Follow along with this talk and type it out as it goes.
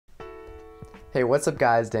Hey, what's up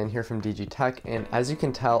guys, Dan here from DGTech, and as you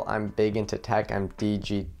can tell, I'm big into tech. I'm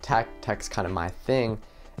DGTech, tech's kind of my thing,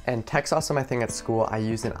 and tech's also my thing at school. I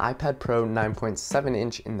use an iPad Pro 9.7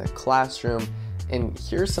 inch in the classroom, and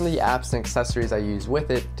here's some of the apps and accessories I use with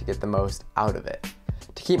it to get the most out of it.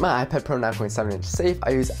 To keep my iPad Pro 9.7 inch safe,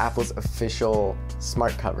 I use Apple's official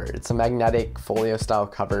smart cover. It's a magnetic folio style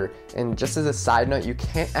cover, and just as a side note, you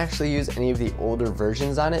can't actually use any of the older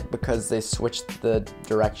versions on it because they switched the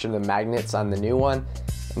direction of the magnets on the new one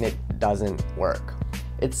and it doesn't work.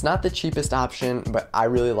 It's not the cheapest option, but I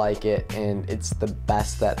really like it and it's the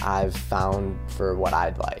best that I've found for what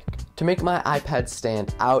I'd like. To make my iPad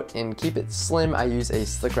stand out and keep it slim, I use a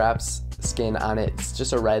slick wrap skin on it. It's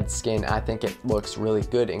just a red skin. I think it looks really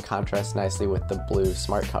good and contrasts nicely with the blue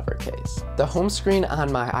smart cover case. The home screen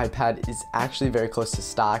on my iPad is actually very close to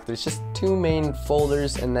stock. There's just two main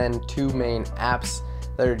folders and then two main apps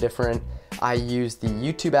that are different. I use the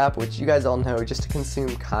YouTube app, which you guys all know, just to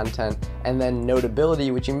consume content, and then Notability,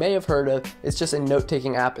 which you may have heard of. It's just a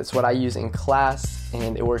note-taking app. It's what I use in class,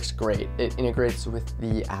 and it works great. It integrates with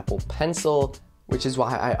the Apple Pencil, which is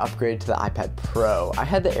why I upgraded to the iPad Pro. I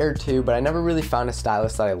had the Air 2, but I never really found a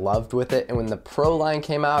stylus that I loved with it, and when the Pro line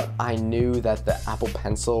came out, I knew that the Apple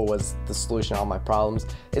Pencil was the solution to all my problems.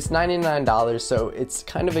 It's $99, so it's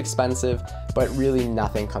kind of expensive, but really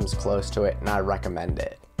nothing comes close to it, and I recommend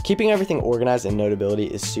it. Keeping everything organized in Notability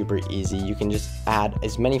is super easy. You can just add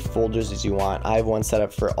as many folders as you want. I have one set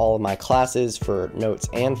up for all of my classes, for notes,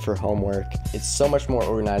 and for homework. It's so much more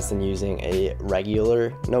organized than using a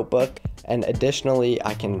regular notebook. And additionally,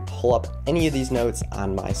 I can pull up any of these notes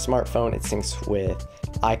on my smartphone. It syncs with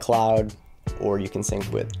iCloud, or you can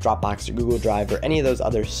sync with Dropbox or Google Drive or any of those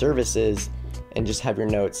other services and just have your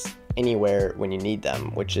notes anywhere when you need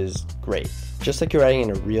them, which is great. Just like you're writing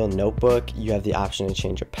in a real notebook, you have the option to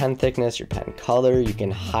change your pen thickness, your pen color, you can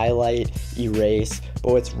highlight, erase,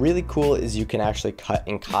 but what's really cool is you can actually cut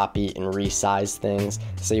and copy and resize things.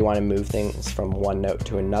 So you want to move things from one note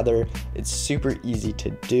to another. It's super easy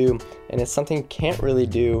to do, and it's something you can't really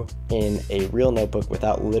do in a real notebook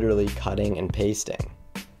without literally cutting and pasting.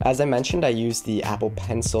 As I mentioned, I use the Apple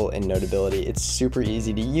Pencil in Notability. It's super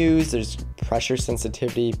easy to use. There's pressure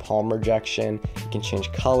sensitivity, palm rejection, you can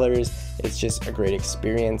change colors. It's just a great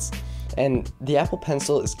experience. And the Apple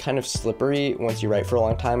Pencil is kind of slippery once you write for a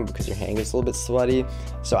long time because your hand gets a little bit sweaty.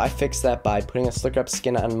 So I fixed that by putting a slick wrap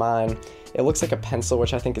skin on mine. It looks like a pencil,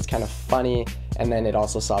 which I think is kind of funny, and then it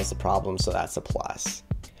also solves the problem, so that's a plus.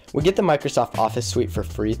 We get the Microsoft Office suite for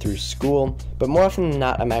free through school, but more often than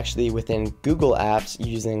not, I'm actually within Google Apps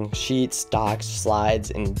using Sheets, Docs,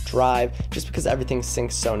 Slides, and Drive just because everything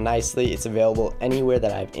syncs so nicely. It's available anywhere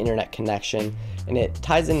that I have internet connection, and it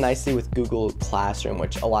ties in nicely with Google Classroom,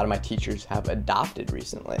 which a lot of my teachers have adopted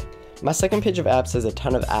recently. My second page of apps has a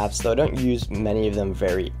ton of apps, though I don't use many of them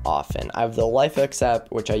very often. I have the LifeX app,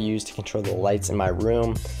 which I use to control the lights in my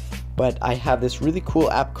room. But I have this really cool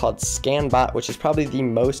app called ScanBot, which is probably the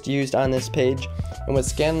most used on this page. And what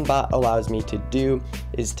ScanBot allows me to do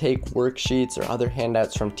is take worksheets or other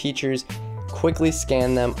handouts from teachers, quickly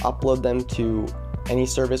scan them, upload them to any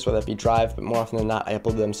service, whether it be Drive, but more often than not, I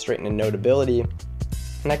upload them straight into Notability.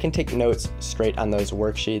 And I can take notes straight on those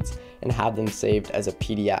worksheets and have them saved as a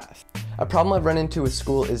PDF. A problem I've run into with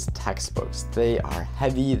school is textbooks. They are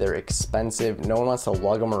heavy, they're expensive, no one wants to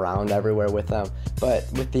lug them around everywhere with them. But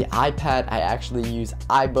with the iPad, I actually use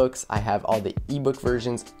iBooks. I have all the ebook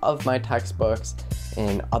versions of my textbooks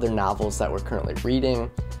and other novels that we're currently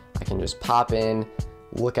reading. I can just pop in,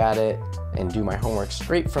 look at it, and do my homework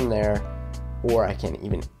straight from there. Or I can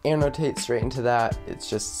even annotate straight into that. It's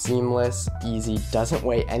just seamless, easy, doesn't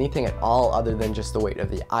weigh anything at all other than just the weight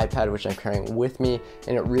of the iPad, which I'm carrying with me,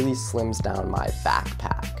 and it really slims down my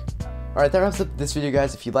backpack. Alright, that wraps up this video,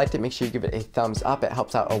 guys. If you liked it, make sure you give it a thumbs up. It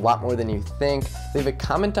helps out a lot more than you think. Leave a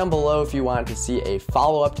comment down below if you want to see a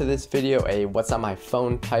follow-up to this video, a what's on my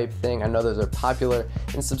phone type thing. I know those are popular.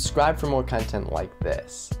 And subscribe for more content like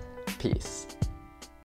this. Peace.